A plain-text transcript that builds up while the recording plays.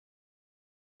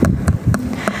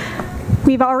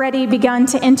We've already begun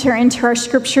to enter into our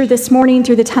scripture this morning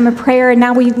through the time of prayer, and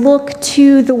now we look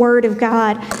to the Word of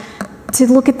God to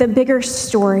look at the bigger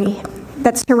story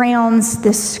that surrounds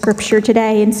this scripture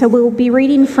today. And so we'll be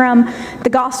reading from the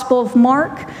Gospel of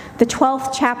Mark, the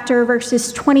 12th chapter,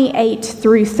 verses 28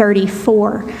 through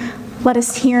 34. Let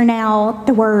us hear now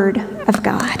the Word of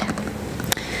God.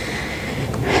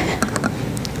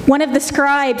 One of the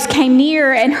scribes came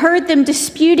near and heard them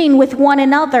disputing with one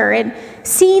another, and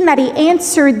seeing that he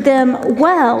answered them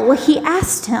well, he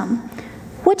asked him,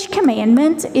 "Which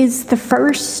commandment is the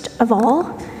first of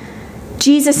all?"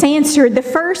 Jesus answered, "The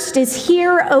first is,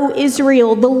 Hear, O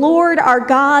Israel, the Lord our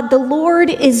God, the Lord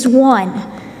is one.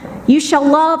 You shall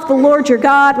love the Lord your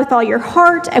God with all your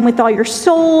heart and with all your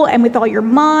soul and with all your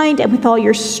mind and with all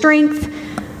your strength.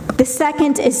 The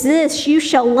second is this, you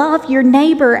shall love your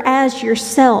neighbor as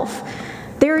yourself.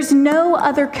 There is no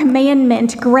other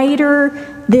commandment greater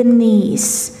than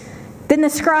these." Then the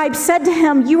scribe said to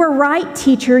him, "You are right,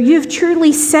 teacher. You have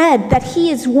truly said that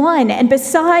he is one, and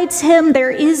besides him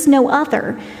there is no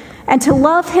other. And to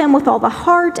love him with all the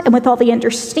heart and with all the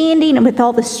understanding and with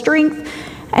all the strength,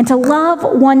 and to love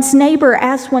one's neighbor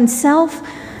as oneself,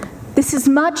 this is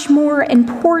much more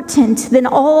important than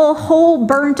all whole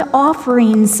burnt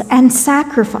offerings and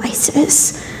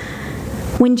sacrifices."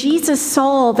 When Jesus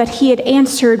saw that he had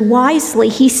answered wisely,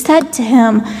 he said to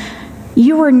him,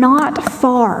 "You are not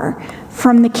far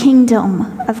from the kingdom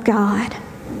of God."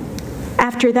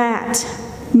 After that,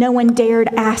 no one dared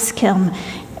ask him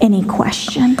any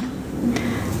question.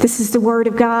 This is the word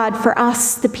of God for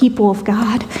us, the people of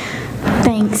God.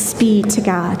 Thanks be to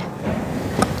God.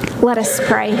 Let us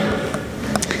pray.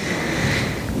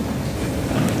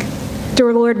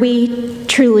 Dear Lord, we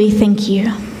truly thank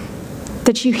you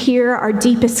that you hear our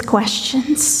deepest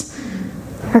questions,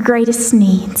 our greatest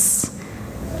needs,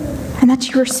 and that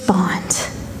you respond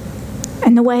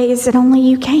in the ways that only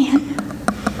you can.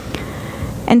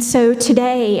 And so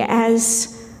today, as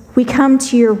we come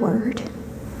to your word,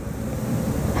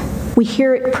 we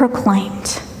hear it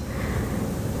proclaimed.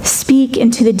 Speak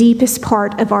into the deepest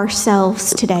part of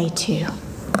ourselves today, too.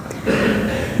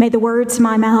 May the words of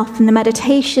my mouth and the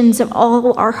meditations of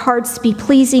all our hearts be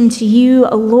pleasing to you,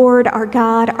 O Lord, our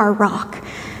God, our rock,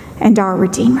 and our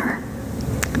Redeemer.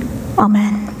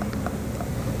 Amen.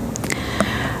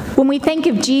 When we think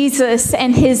of Jesus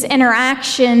and his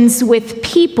interactions with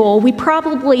people, we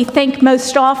probably think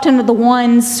most often of the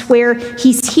ones where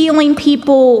he's healing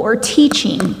people or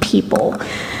teaching people.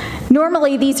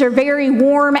 Normally, these are very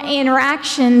warm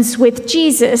interactions with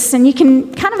Jesus, and you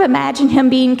can kind of imagine him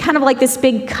being kind of like this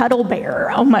big cuddle bear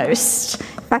almost,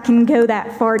 if I can go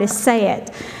that far to say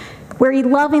it, where he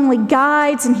lovingly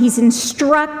guides and he's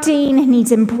instructing and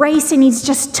he's embracing, he's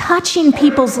just touching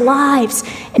people's lives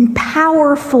in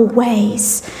powerful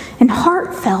ways and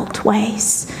heartfelt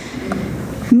ways.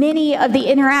 Many of the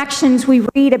interactions we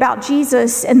read about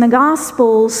Jesus in the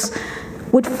Gospels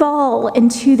would fall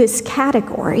into this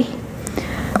category.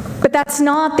 But that's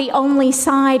not the only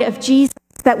side of Jesus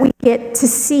that we get to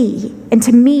see and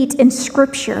to meet in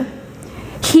Scripture.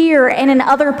 Here and in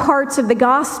other parts of the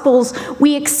Gospels,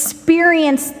 we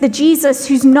experience the Jesus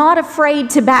who's not afraid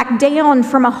to back down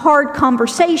from a hard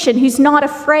conversation, who's not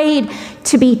afraid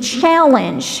to be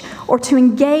challenged or to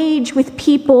engage with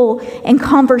people in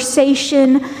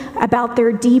conversation about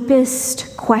their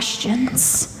deepest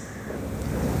questions.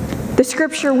 The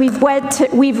scripture we've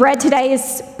read today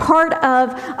is part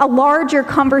of a larger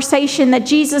conversation that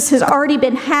Jesus has already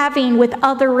been having with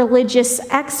other religious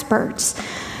experts.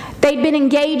 They'd been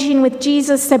engaging with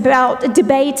Jesus about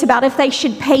debates about if they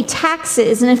should pay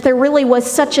taxes and if there really was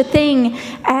such a thing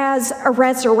as a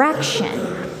resurrection.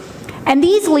 And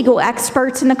these legal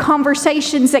experts in the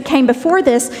conversations that came before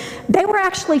this, they were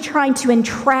actually trying to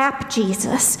entrap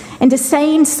Jesus into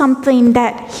saying something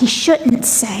that he shouldn't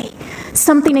say,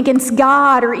 something against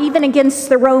God or even against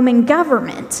the Roman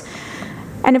government.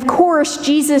 And of course,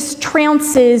 Jesus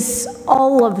trounces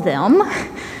all of them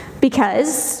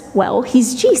because, well,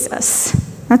 he's Jesus.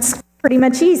 That's pretty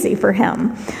much easy for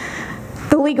him.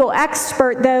 The legal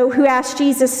expert, though, who asked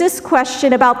Jesus this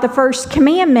question about the first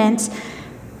commandment,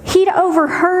 he'd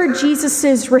overheard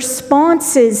Jesus'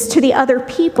 responses to the other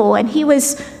people, and he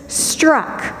was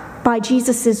struck by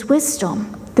Jesus'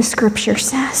 wisdom, the scripture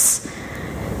says.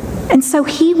 And so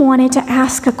he wanted to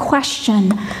ask a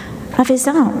question of his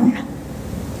own.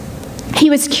 He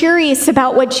was curious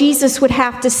about what Jesus would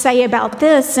have to say about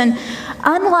this, and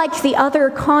unlike the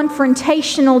other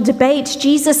confrontational debates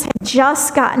Jesus had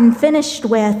just gotten finished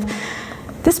with,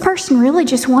 this person really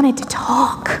just wanted to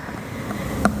talk.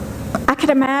 I could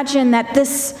imagine that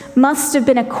this must have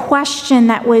been a question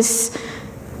that was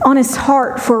on his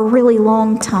heart for a really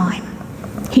long time.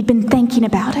 He'd been thinking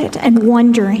about it and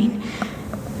wondering.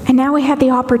 And now he had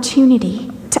the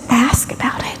opportunity to ask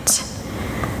about it.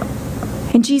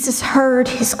 And Jesus heard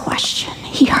his question.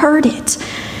 He heard it.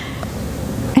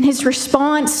 And his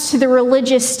response to the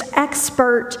religious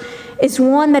expert is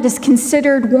one that is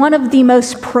considered one of the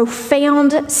most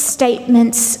profound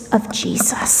statements of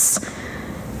Jesus.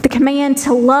 The command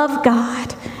to love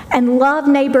God and love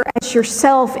neighbor as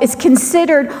yourself is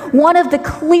considered one of the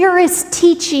clearest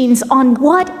teachings on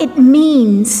what it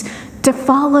means to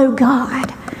follow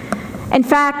God. In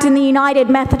fact, in the United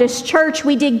Methodist Church,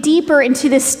 we dig deeper into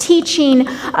this teaching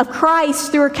of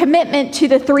Christ through a commitment to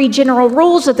the 3 general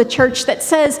rules of the church that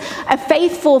says a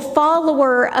faithful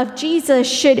follower of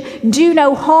Jesus should do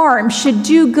no harm, should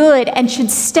do good, and should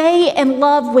stay in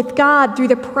love with God through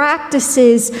the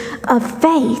practices of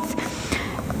faith.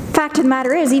 Fact of the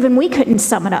matter is, even we couldn't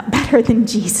sum it up better than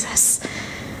Jesus,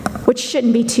 which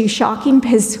shouldn't be too shocking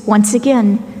because, once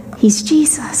again, he's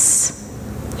Jesus.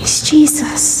 He's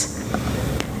Jesus.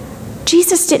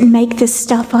 Jesus didn't make this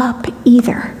stuff up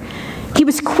either. He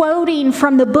was quoting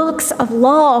from the books of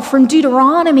law, from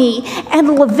Deuteronomy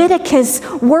and Leviticus,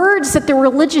 words that the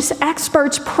religious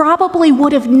experts probably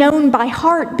would have known by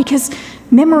heart because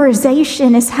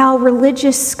memorization is how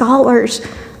religious scholars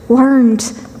learned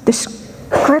the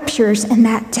scriptures in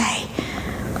that day.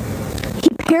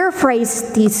 He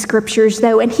paraphrased these scriptures,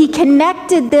 though, and he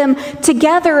connected them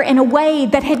together in a way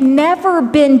that had never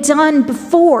been done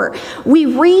before. We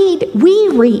read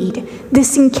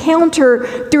this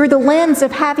encounter through the lens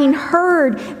of having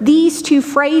heard these 2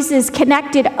 phrases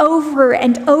connected over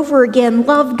and over again.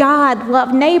 Love God,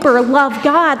 love neighbor, love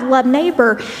God, love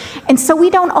neighbor. And so we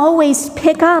don't always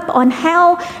pick up on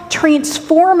how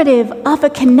transformative of a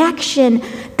connection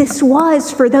this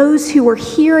was for those who were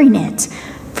hearing it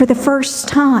for the first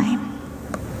time.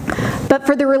 But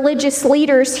for the religious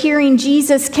leaders hearing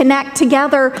Jesus connect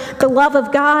together the love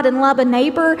of God and love of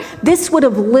neighbor, this would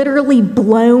have literally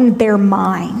blown their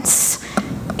minds.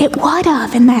 It would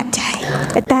have in that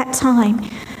day, at that time.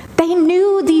 They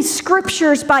knew these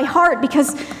scriptures by heart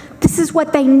because this is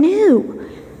what they knew.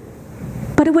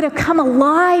 But it would have come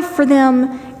alive for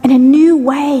them in a new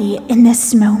way in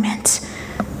this moment.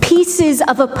 Pieces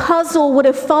of a puzzle would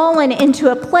have fallen into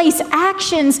a place.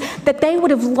 Actions that they would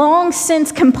have long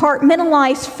since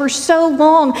compartmentalized for so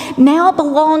long now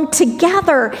belonged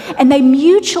together, and they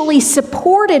mutually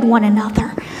supported one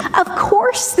another. Of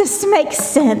course, this makes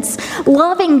sense.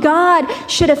 Loving God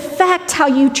should affect how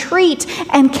you treat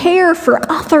and care for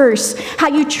others. How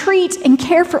you treat and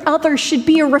care for others should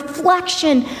be a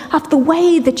reflection of the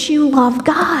way that you love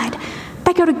God.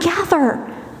 They go together.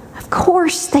 Of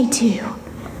course they do.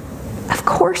 Of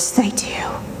course they do.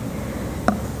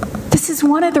 This is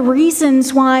one of the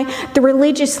reasons why the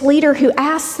religious leader who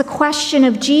asked the question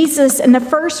of Jesus in the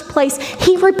first place,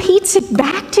 he repeats it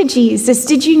back to Jesus.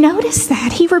 Did you notice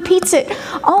that? He repeats it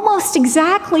almost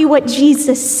exactly what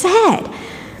Jesus said,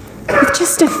 with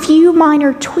just a few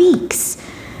minor tweaks.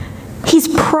 He's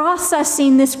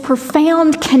processing this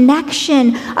profound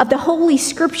connection of the Holy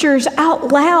Scriptures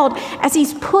out loud as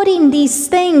he's putting these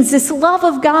things, this love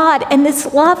of God and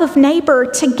this love of neighbor,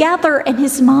 together in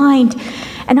his mind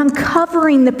and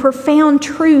uncovering the profound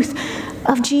truth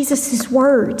of Jesus'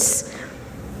 words.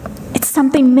 It's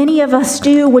something many of us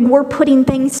do when we're putting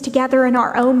things together in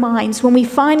our own minds, when we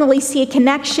finally see a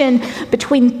connection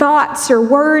between thoughts or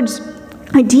words,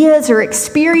 ideas or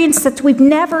experience that we've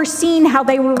never seen how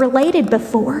they were related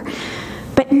before.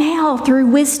 But now, through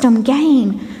wisdom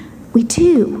gained, we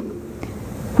do.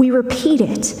 We repeat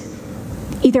it,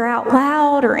 either out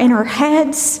loud or in our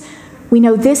heads. We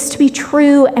know this to be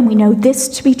true, and we know this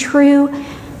to be true,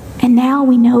 and now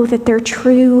we know that they're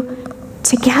true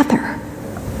together.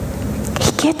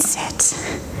 He gets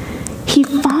it. He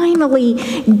finally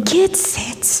gets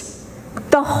it.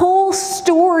 The whole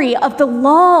story of the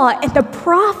law and the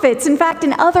prophets. In fact,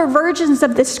 in other versions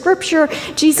of the scripture,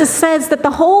 Jesus says that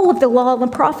the whole of the law and the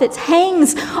prophets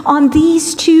hangs on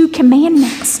these 2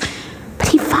 commandments. But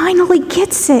he finally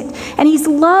gets it. And he's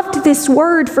loved this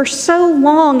word for so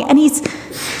long, and he's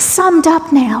summed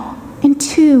up now in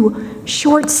 2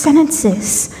 short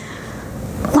sentences.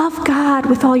 Love God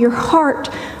with all your heart,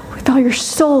 with all your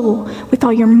soul, with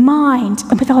all your mind,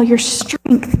 and with all your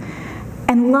strength.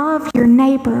 And love your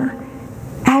neighbor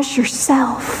as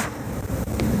yourself.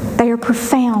 They are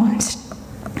profound.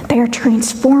 They are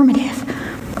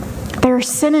transformative. They are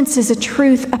sentences of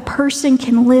truth a person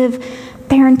can live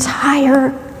their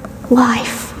entire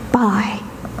life by.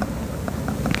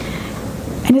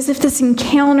 And as if this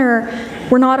encounter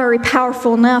were not already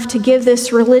powerful enough to give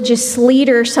this religious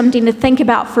leader something to think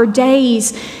about for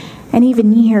days and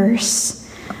even years,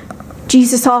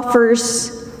 Jesus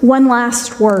offers one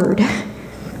last word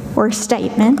or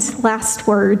statement, last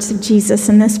words of Jesus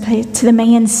in this to the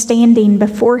man standing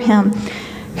before him,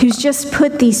 who's just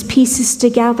put these pieces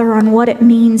together on what it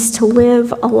means to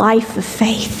live a life of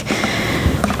faith.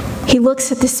 He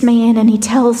looks at this man and he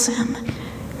tells him,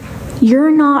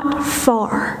 "You're not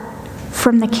far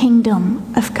from the kingdom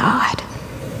of God."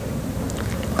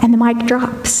 And the mic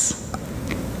drops.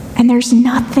 And there's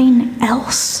nothing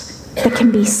else that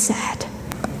can be said.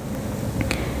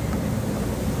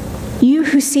 You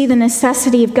who see the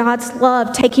necessity of God's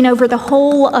love taking over the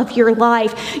whole of your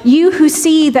life, you who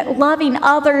see that loving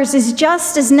others is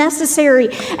just as necessary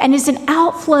and is an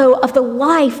outflow of the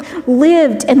life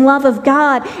lived in love of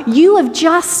God, you have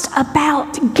just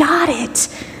about got it.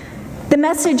 The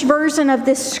Message version of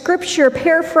this scripture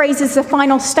paraphrases the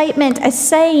final statement as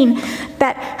saying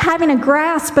that having a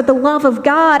grasp of the love of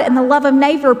God and the love of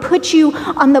neighbor puts you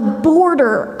on the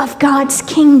border of God's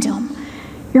kingdom.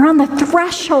 You're on the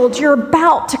threshold. You're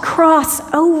about to cross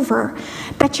over.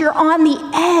 That you're on the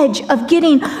edge of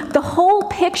getting the whole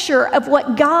picture of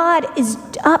what God is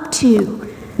up to.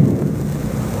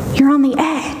 You're on the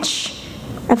edge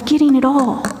of getting it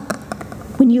all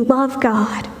when you love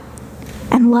God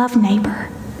and love neighbor.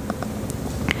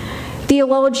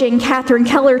 Theologian Catherine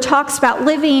Keller talks about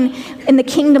living in the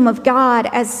kingdom of God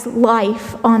as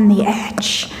life on the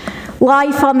edge.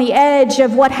 Life on the edge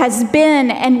of what has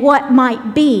been and what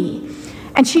might be.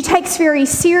 And she takes very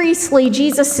seriously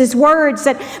Jesus' words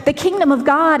that the kingdom of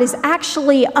God is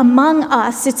actually among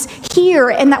us. It's here,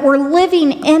 and that we're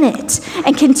living in it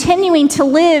and continuing to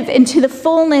live into the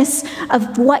fullness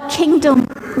of what kingdom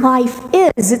life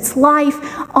is. It's life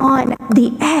on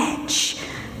the edge.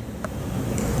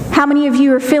 How many of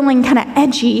you are feeling kind of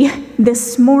edgy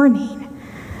this morning?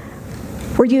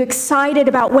 Were you excited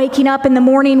about waking up in the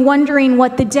morning wondering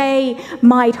what the day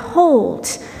might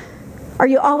hold? Are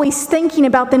you always thinking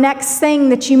about the next thing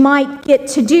that you might get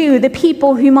to do, the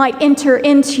people who might enter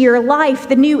into your life,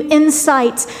 the new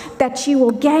insights that you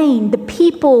will gain, the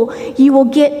people you will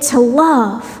get to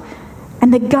love,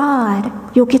 and the God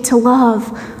you'll get to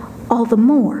love all the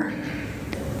more?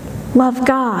 Love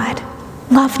God.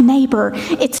 Love neighbor.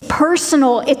 It's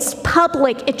personal. It's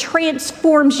public. It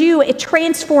transforms you. It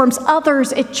transforms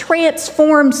others. It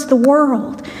transforms the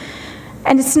world.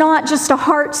 And it's not just a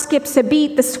heart skips a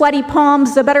beat, the sweaty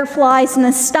palms, the butterflies in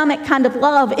the stomach kind of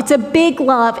love. It's a big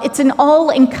love. It's an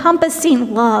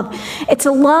all-encompassing love. It's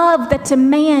a love that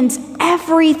demands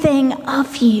everything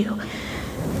of you.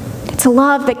 It's a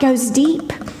love that goes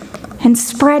deep and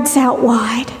spreads out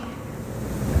wide.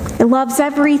 It loves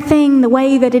everything the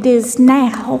way that it is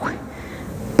now,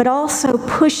 but also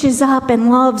pushes up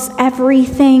and loves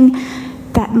everything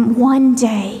that one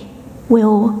day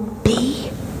will be.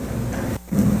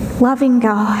 Loving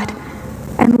God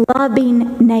and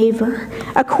loving neighbor,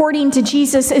 according to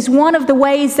Jesus, is one of the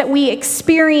ways that we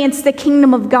experience the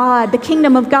kingdom of God. The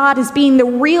kingdom of God is being the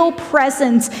real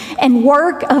presence and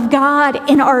work of God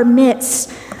in our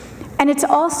midst. And it's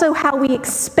also how we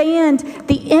expand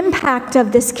the impact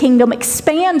of this kingdom,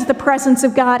 expand the presence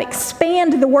of God,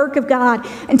 expand the work of God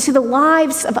into the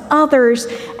lives of others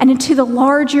and into the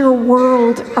larger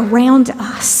world around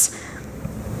us.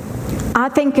 I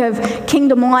think of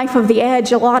kingdom life of the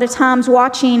edge a lot of times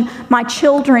watching my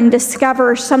children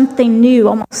discover something new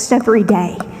almost every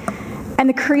day, and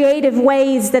the creative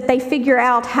ways that they figure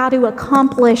out how to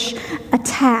accomplish a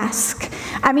task.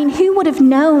 I mean, who would have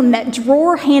known that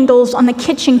drawer handles on the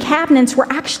kitchen cabinets were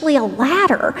actually a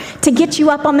ladder to get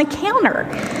you up on the counter?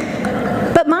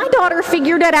 But my daughter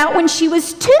figured it out when she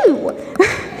was 2.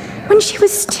 When she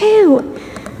was 2.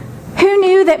 Who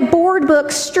knew that board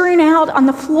books strewn out on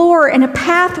the floor in a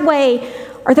pathway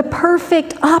are the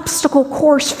perfect obstacle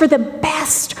course for the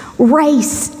best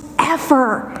race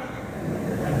ever?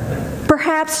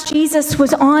 Perhaps Jesus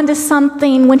was onto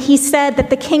something when he said that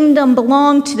the kingdom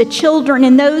belonged to the children,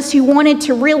 and those who wanted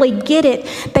to really get it,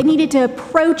 they needed to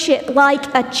approach it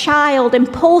like a child,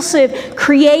 impulsive,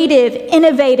 creative,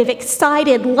 innovative,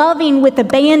 excited, loving with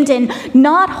abandon,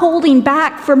 not holding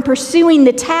back from pursuing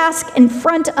the task in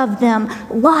front of them.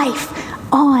 Life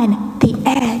on the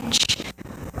edge.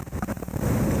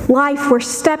 Life where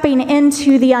stepping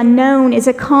into the unknown is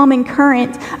a common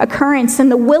occurrence, and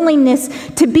the willingness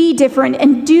to be different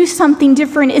and do something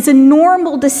different is a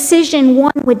normal decision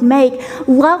one would make.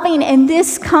 Loving in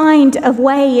this kind of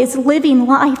way is living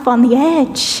life on the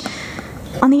edge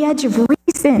of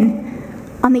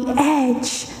reason, on the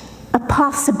edge of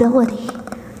possibility.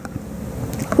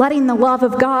 letting the love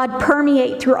of God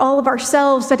permeate through all of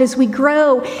ourselves, that as we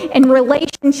grow in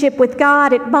relationship with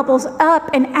God, it bubbles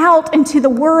up and out into the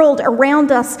world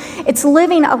around us. It's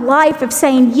living a life of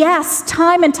saying yes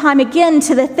time and time again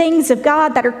to the things of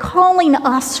God that are calling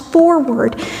us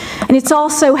forward. And it's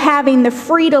also having the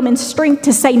freedom and strength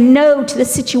to say no to the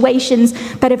situations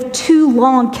that have too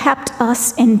long kept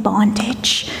us in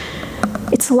bondage.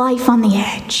 It's life on the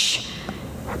edge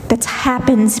that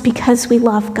happens because we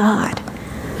love God.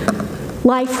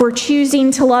 Life where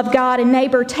choosing to love God and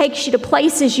neighbor takes you to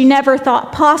places you never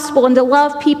thought possible, and to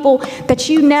love people that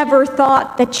you never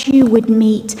thought that you would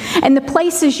meet. And the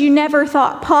places you never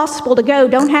thought possible to go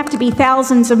don't have to be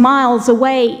thousands of miles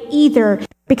away either,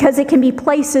 because it can be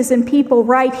places and people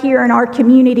right here in our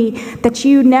community that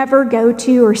you never go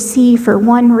to or see for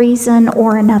one reason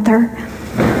or another.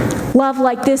 Love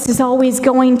like this is always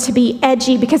going to be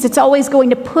edgy, because it's always going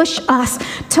to push us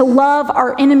to love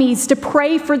our enemies, to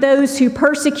pray for those who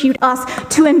persecute us,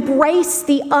 to embrace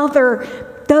the other,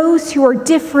 those who are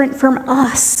different from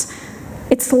us.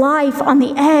 It's life on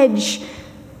the edge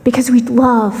because we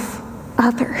love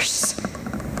others.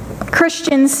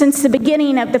 Christians, since the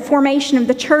beginning of the formation of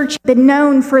the church, have been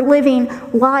known for living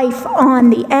life on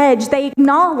the edge. They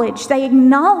acknowledge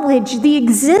the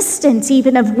existence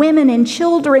even of women and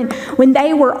children when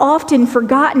they were often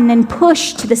forgotten and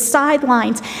pushed to the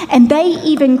sidelines. And they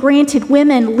even granted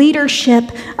women leadership,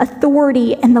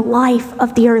 authority in the life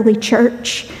of the early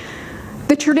church.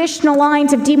 The traditional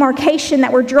lines of demarcation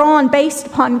that were drawn based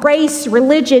upon race,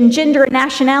 religion, gender, and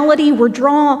nationality were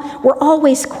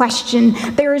always questioned.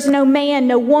 There is no man,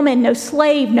 no woman, no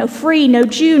slave, no free, no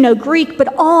Jew, no Greek,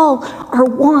 but all are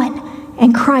one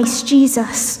in Christ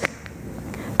Jesus.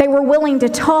 They were willing to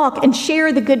talk and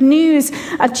share the good news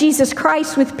of Jesus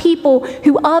Christ with people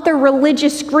who other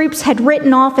religious groups had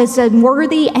written off as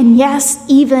unworthy and, yes,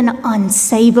 even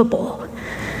unsavable.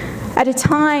 At a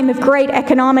time of great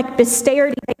economic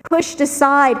austerity, they pushed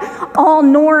aside all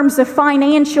norms of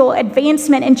financial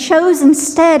advancement and chose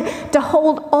instead to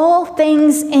hold all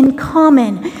things in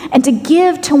common and to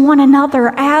give to one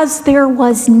another as there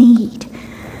was need.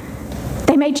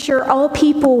 They made sure all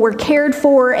people were cared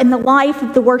for in the life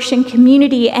of the worshiping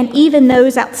community, and even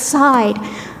those outside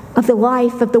of the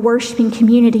life of the worshiping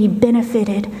community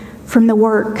benefited from the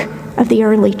work of the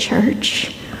early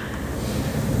church.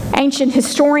 Ancient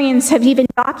historians have even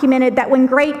documented that when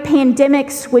great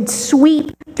pandemics would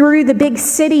sweep through the big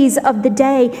cities of the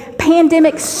day,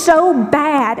 pandemics so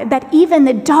bad that even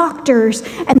the doctors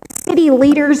and the city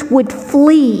leaders would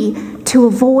flee to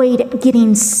avoid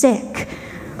getting sick.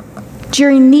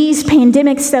 During these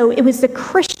pandemics, though, it was the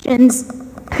Christians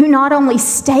who not only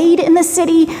stayed in the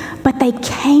city, but they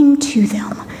came to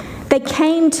them. They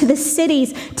came to the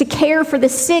cities to care for the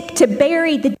sick, to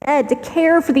bury the dead, to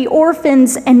care for the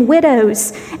orphans and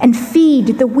widows, and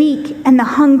feed the weak and the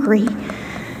hungry.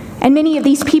 And many of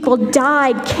these people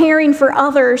died caring for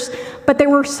others, but there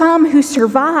were some who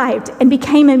survived and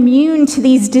became immune to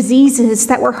these diseases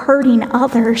that were hurting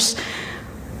others,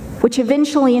 which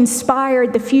eventually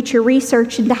inspired the future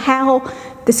research into how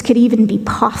this could even be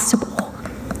possible.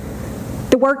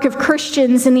 The work of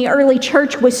Christians in the early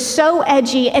church was so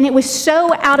edgy and it was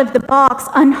so out of the box,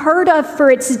 unheard of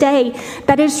for its day,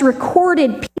 that as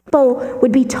recorded, people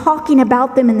would be talking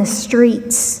about them in the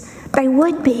streets. They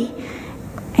would be.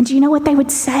 And do you know what they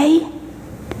would say?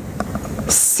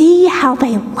 See how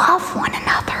they love one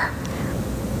another.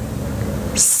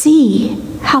 See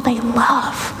how they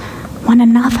love one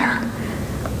another.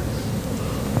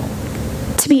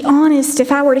 To be honest,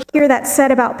 if I were to hear that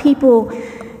said about people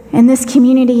in this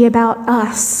community, about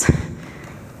us,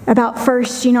 about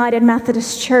First United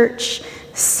Methodist Church,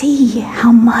 see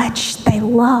how much they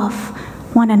love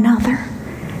one another,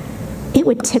 it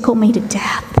would tickle me to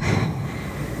death.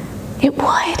 It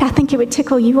would. I think it would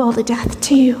tickle you all to death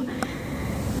too.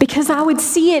 Because I would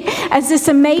see it as this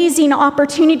amazing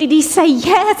opportunity to say,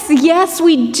 yes, yes,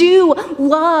 we do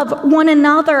love one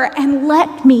another. And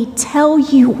let me tell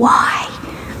you why.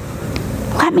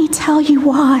 Let me tell you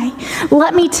why.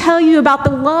 Let me tell you about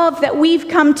the love that we've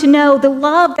come to know, the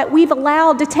love that we've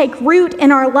allowed to take root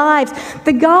in our lives,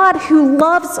 the God who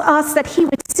loves us, that he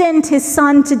would send his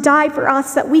son to die for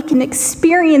us, that we can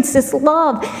experience this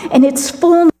love in its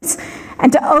fullness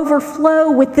and to overflow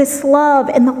with this love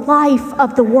in the life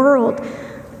of the world.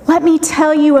 Let me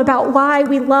tell you about why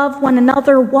we love one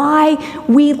another, why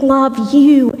we love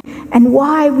you, and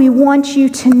why we want you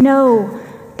to know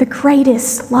the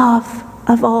greatest love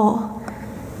of all.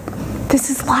 This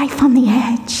is life on the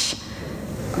edge.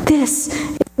 This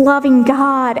is loving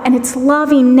God, and it's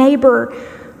loving neighbor.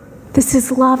 This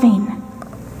is loving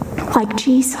like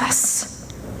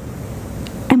Jesus.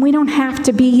 And we don't have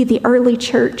to be the early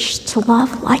church to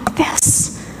love like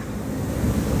this.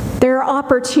 There are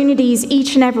opportunities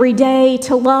each and every day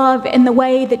to love in the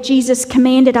way that Jesus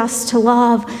commanded us to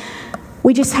love.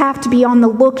 We just have to be on the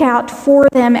lookout for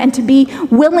them and to be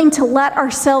willing to let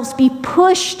ourselves be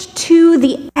pushed to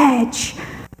the edge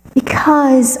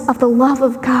because of the love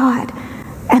of God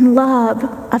and love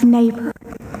of neighbor.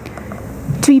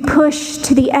 To be pushed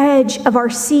to the edge of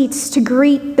our seats to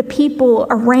greet the people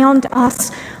around us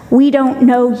we don't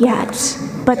know yet,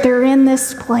 but they're in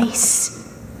this place.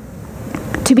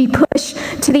 To be pushed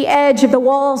to the edge of the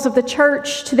walls of the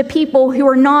church, to the people who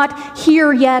are not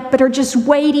here yet, but are just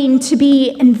waiting to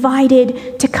be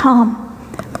invited to come.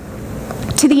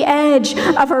 To the edge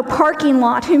of our parking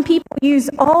lot, whom people use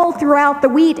all throughout the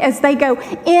week as they go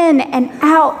in and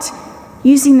out,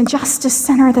 using the Justice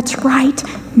Center that's right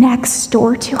next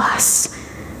door to us.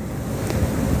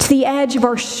 To the edge of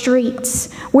our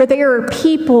streets, where there are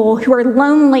people who are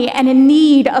lonely and in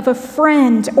need of a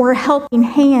friend or a helping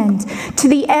hand. To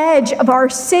the edge of our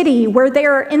city, where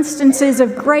there are instances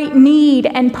of great need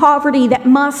and poverty that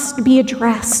must be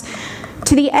addressed.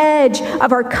 To the edge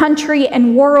of our country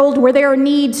and world, where there are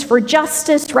needs for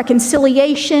justice,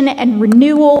 reconciliation, and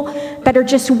renewal that are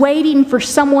just waiting for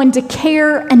someone to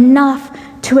care enough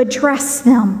to address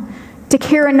them. To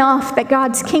care enough that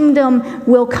God's kingdom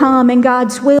will come and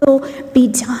God's will be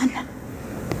done.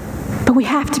 But we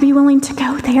have to be willing to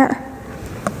go there,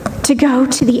 to go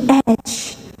to the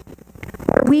edge.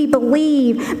 Where we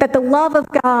believe that the love of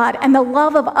God and the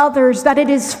love of others, that it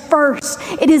is first,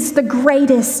 it is the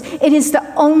greatest, it is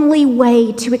the only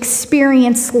way to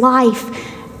experience life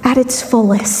at its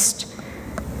fullest.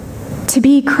 To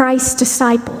be Christ's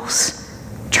disciples,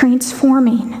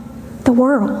 transforming the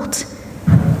world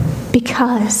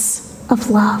because of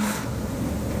love.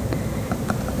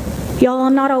 Y'all,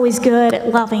 I'm not always good at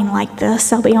loving like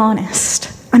this, I'll be honest.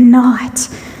 I'm not.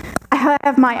 I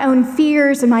have my own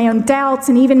fears and my own doubts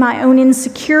and even my own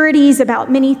insecurities about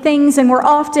many things, and we're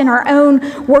often our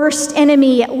own worst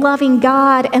enemy at loving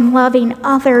God and loving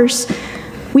others.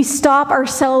 We stop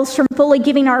ourselves from fully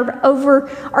giving over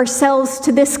ourselves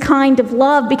to this kind of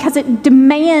love because it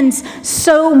demands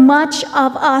so much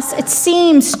of us. It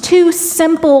seems too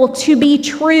simple to be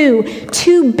true,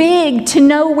 too big to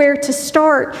know where to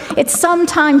start. It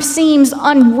sometimes seems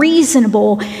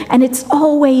unreasonable, and it's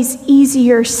always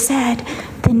easier said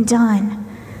than done.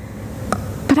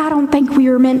 But I don't think we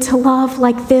were meant to love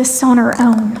like this on our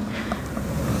own.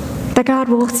 That God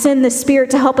will send the Spirit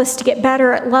to help us to get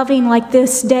better at loving like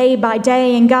this day by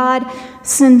day, and God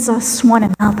sends us one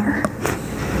another.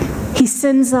 He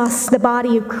sends us the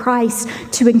body of Christ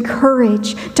to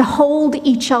encourage, to hold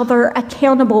each other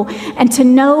accountable, and to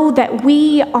know that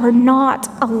we are not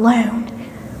alone.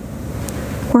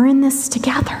 We're in this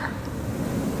together.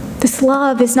 This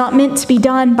love is not meant to be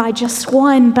done by just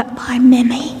one, but by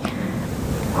many.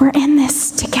 We're in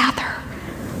this together.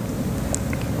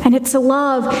 And it's a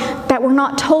love that we're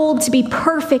not told to be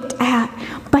perfect at,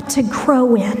 but to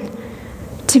grow in,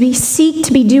 to seek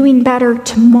to be doing better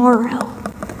tomorrow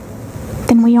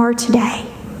than we are today.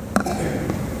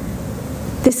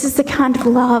 This is the kind of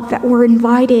love that we're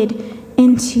invited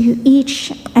into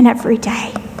each and every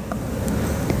day.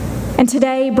 And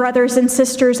today, brothers and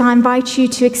sisters, I invite you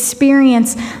to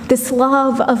experience this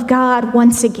love of God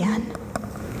once again.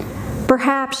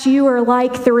 Perhaps you are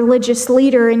like the religious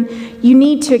leader and you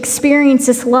need to experience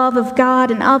this love of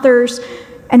God and others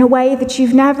in a way that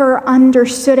you've never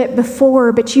understood it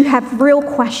before, but you have real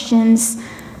questions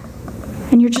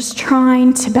and you're just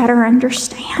trying to better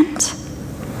understand.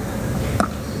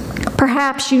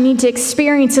 Perhaps you need to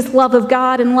experience this love of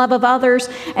God and love of others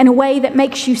in a way that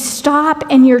makes you stop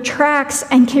in your tracks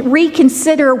and can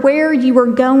reconsider where you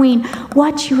are going,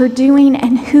 what you are doing,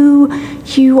 and who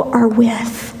you are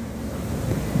with.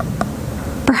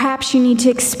 Perhaps you need to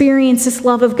experience this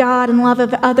love of God and love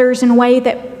of others in a way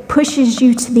that pushes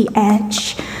you to the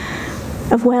edge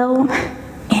of, well,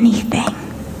 anything.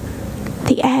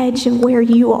 The edge of where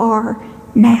you are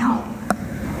now.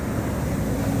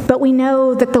 But we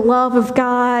know that the love of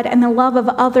God and the love of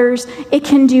others, it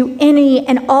can do any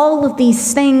and all of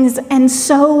these things and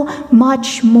so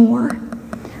much more.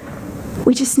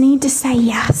 We just need to say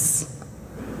yes.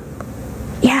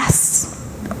 Yes,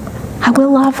 I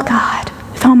will love God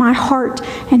with all my heart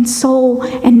and soul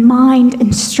and mind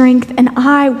and strength, and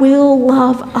I will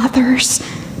love others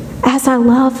as I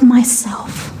love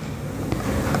myself.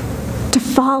 To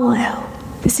follow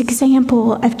this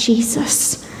example of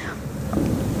Jesus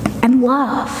and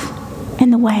love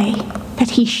in the way that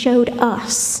he showed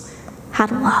us how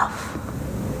to love.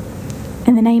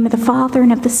 In the name of the Father,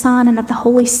 and of the Son, and of the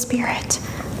Holy Spirit.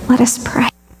 Let us pray.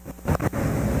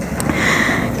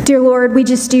 Dear Lord, we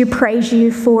just do praise you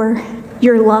for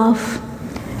your love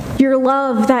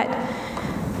that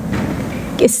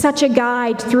is such a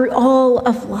guide through all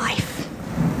of life.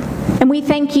 And we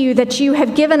thank you that you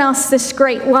have given us this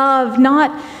great love,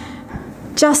 not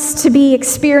just to be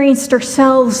experienced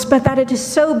ourselves, but that it is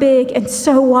so big and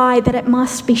so wide that it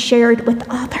must be shared with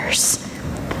others.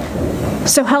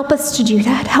 So help us to do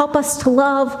that. Help us to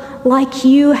love like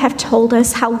you have told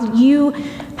us, how you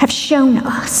have shown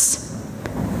us,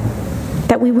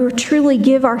 that we will truly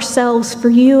give ourselves for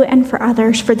you and for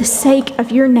others for the sake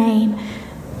of your name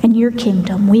and your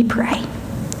kingdom, we pray.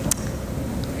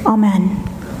 Amen.